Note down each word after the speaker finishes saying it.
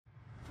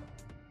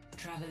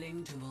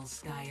Traveling to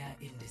Volskaya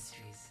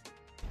Industries.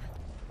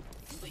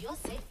 For your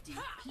safety,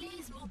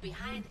 please move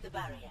behind the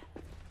barrier.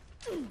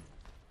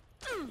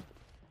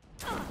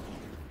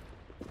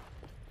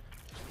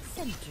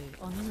 Sentry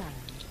on land.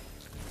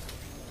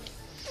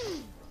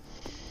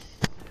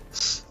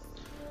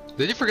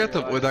 Did you forget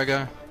to avoid that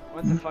guy?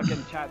 What's the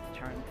fucking chat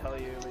trying to tell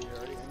you that you're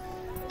already?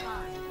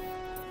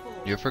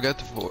 You forget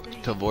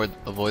to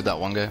avoid that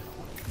one guy?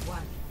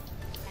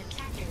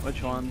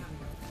 Which one?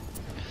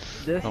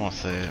 This? Don't want to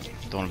say it.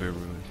 Don't want to be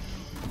rude.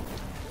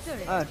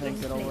 I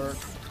think it'll work.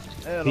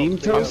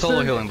 I'm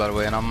solo healing, by the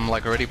way, and I'm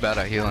like already bad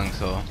at healing,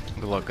 so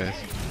good luck, guys.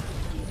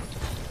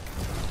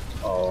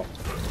 Oh.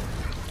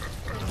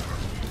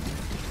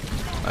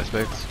 Nice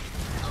picks.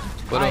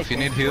 But if you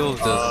need heals,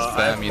 just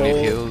spam. You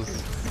need heals.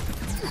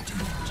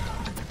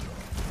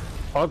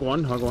 Hog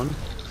one, hog one.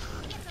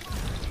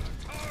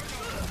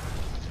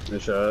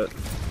 Good shot.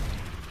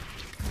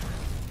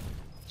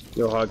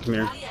 Yo, hog, come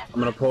here. I'm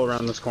gonna pull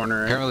around this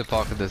corner. I can't really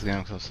pocket this game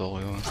because I'm solo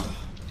healing.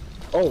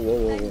 Oh, whoa,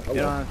 whoa, whoa.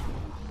 Yeah.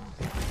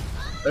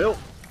 Oh,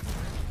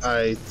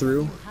 I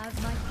threw.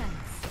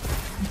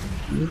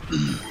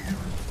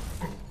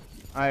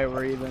 Alright,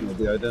 we're even.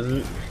 Maybe I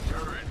didn't.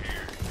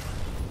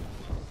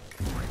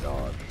 Oh my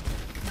god.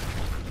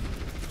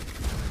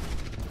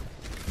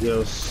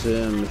 Yo,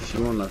 Sim, if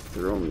you wanna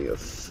throw me a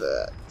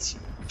fat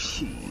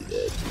TP,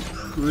 that'd be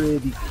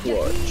pretty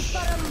clutch.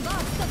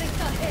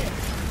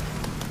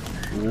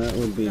 That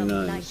would be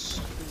nice.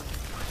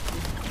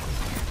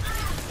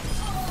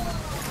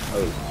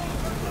 Oh.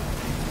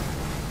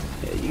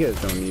 Yeah, you guys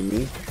don't need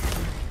me.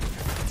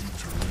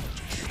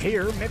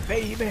 Here, me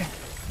baby.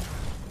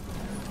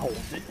 Hold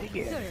it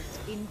together. Turret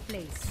in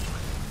place.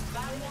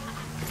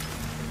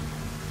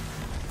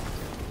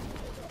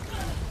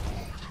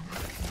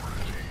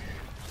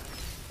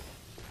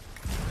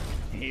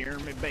 Hear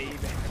me, baby.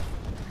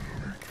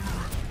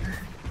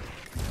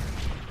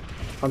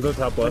 I'll go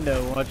top left.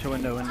 Window, watch your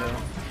window.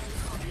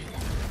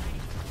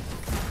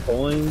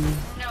 Pulling.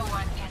 No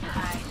one can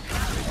hide.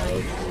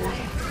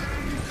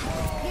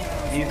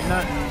 He's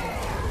nothing.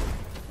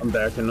 I'm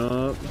backing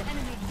up.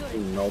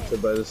 Being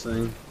melted by this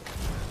thing.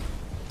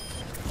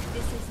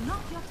 This is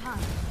not your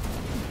time.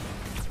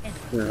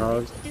 Here,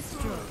 hog.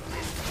 Destroy.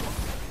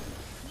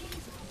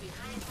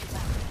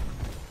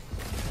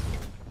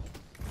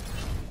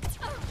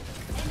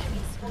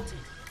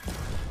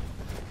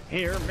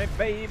 Hear me,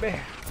 baby.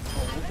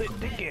 Hold it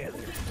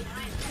together.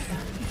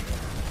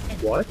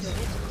 What?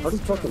 How do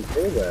you fucking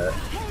pull that?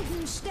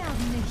 Helden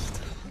sterben nicht.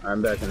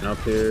 I'm backing up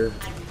here.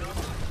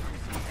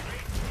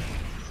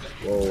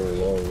 Whoa,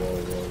 whoa, whoa,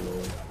 whoa,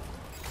 whoa.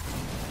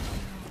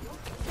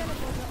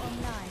 Teleporter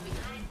online.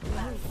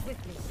 Move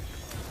quickly.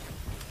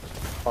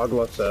 Hog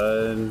left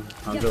side.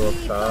 Hunter up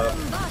top.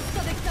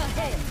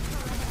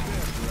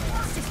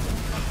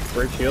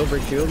 Break shield,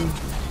 break shield.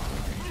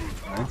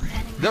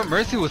 That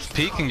Mercy was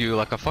peeking you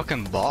like a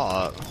fucking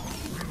bot.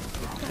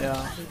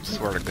 Yeah.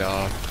 Swear to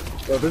God.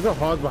 Yo, there's a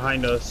hog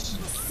behind us.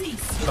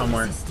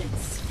 Somewhere.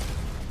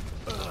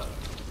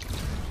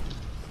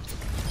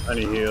 I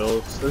need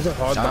heals. There's a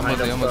hog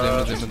behind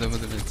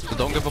us. But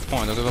don't give up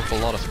point. Don't give up a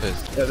lot of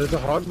space. Yeah, there's a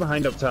hog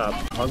behind up top.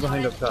 Hog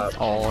behind up top.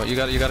 Oh, you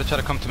gotta try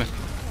to come to me.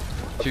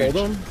 Hold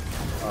him.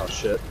 Oh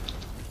shit.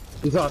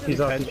 He's off. He's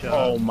off.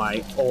 Oh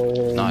my.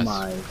 Oh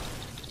my.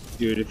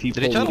 Dude, if he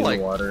pulled me in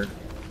the water.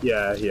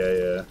 Yeah.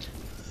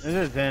 There's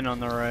a Zen on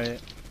the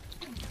right.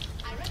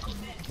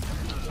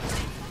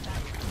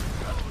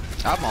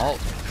 I'm alt.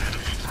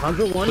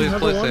 Hunter one. Please Hunter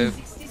play one.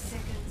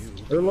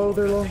 safe. They're low.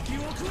 They're low.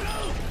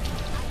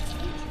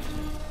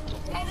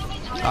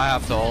 I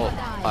have to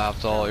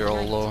ult. You're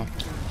all low.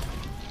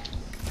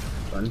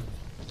 Fun.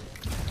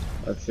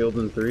 I shield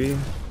in 3.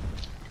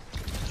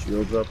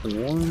 Shields up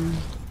in 1.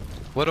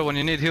 What when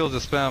you need heals,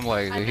 just spam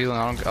like the healing.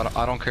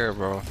 I don't care,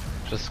 bro.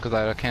 Just because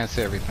I can't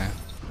see everything.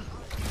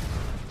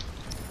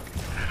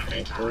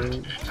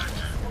 Okay.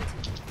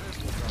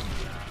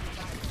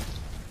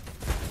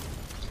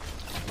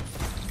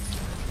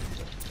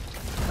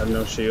 I have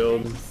no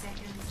shield.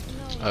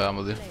 I'm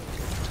with you.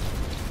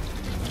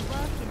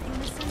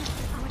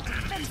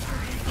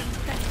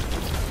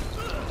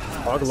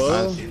 Hog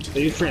low.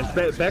 They use trans.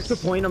 Back to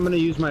point. I'm gonna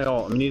use my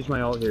ult. I'm gonna use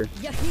my ult here.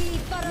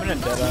 I'm gonna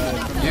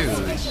dead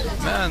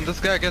Dude, man, this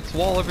guy gets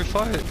wall every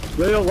fight.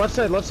 Yo, left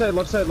side. I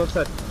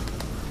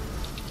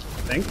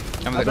think.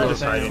 They're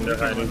just hiding. They're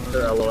hiding.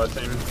 They're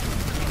LOSing.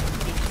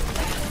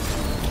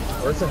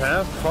 Where's the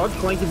half? Hog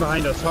flanking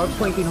behind us. Hog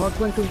flanking.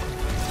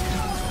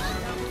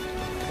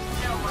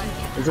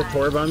 There's a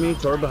Torb on me.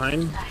 Torb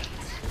behind.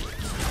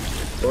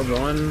 Torb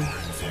going.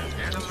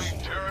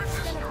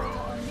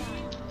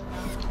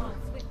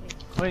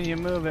 When you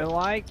move it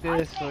like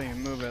this, when you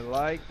move it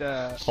like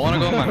that. I want to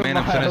go on my main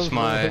and finish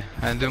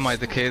and do my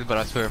decade, but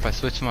I swear if I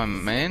switch to my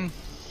main,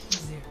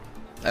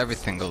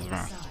 everything goes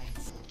wrong.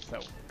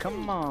 So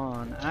come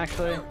on,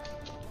 actually, I'm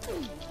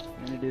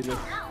gonna do this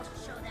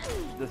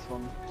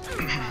one.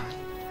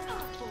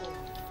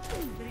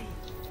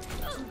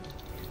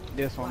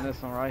 This one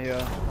right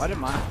here. Why did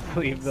mine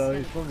leave though?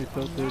 He's probably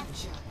tilted.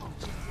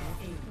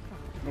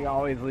 He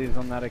always leaves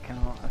on that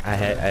account. I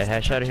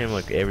headshotted him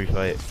like every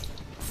fight.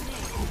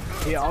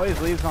 He always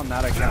leaves on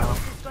that account.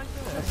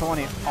 That's the one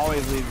he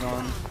always leaves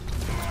on.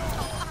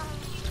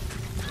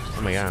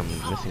 Oh my god,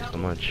 I'm missing so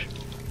much.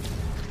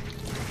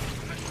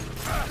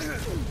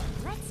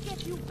 Let's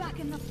get you back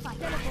in the fight.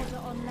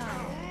 Teleporter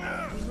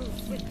online. We move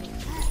swiftly.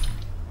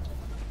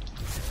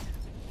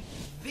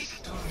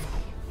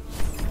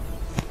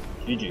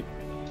 GG.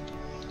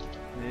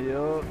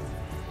 Yup.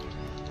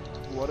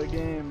 What a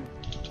game.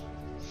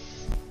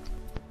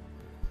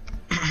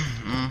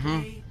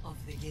 Play of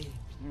the game.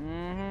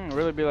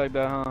 Really be like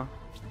that, huh?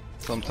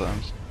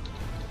 Sometimes.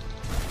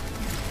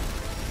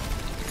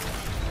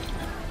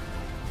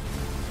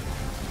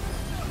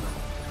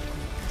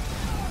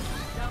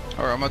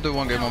 Alright, I'm gonna do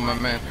one game on my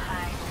main.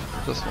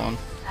 Just one.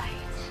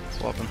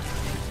 Swapping.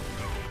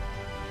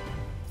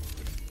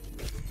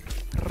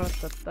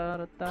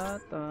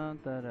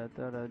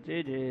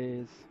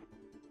 GG's.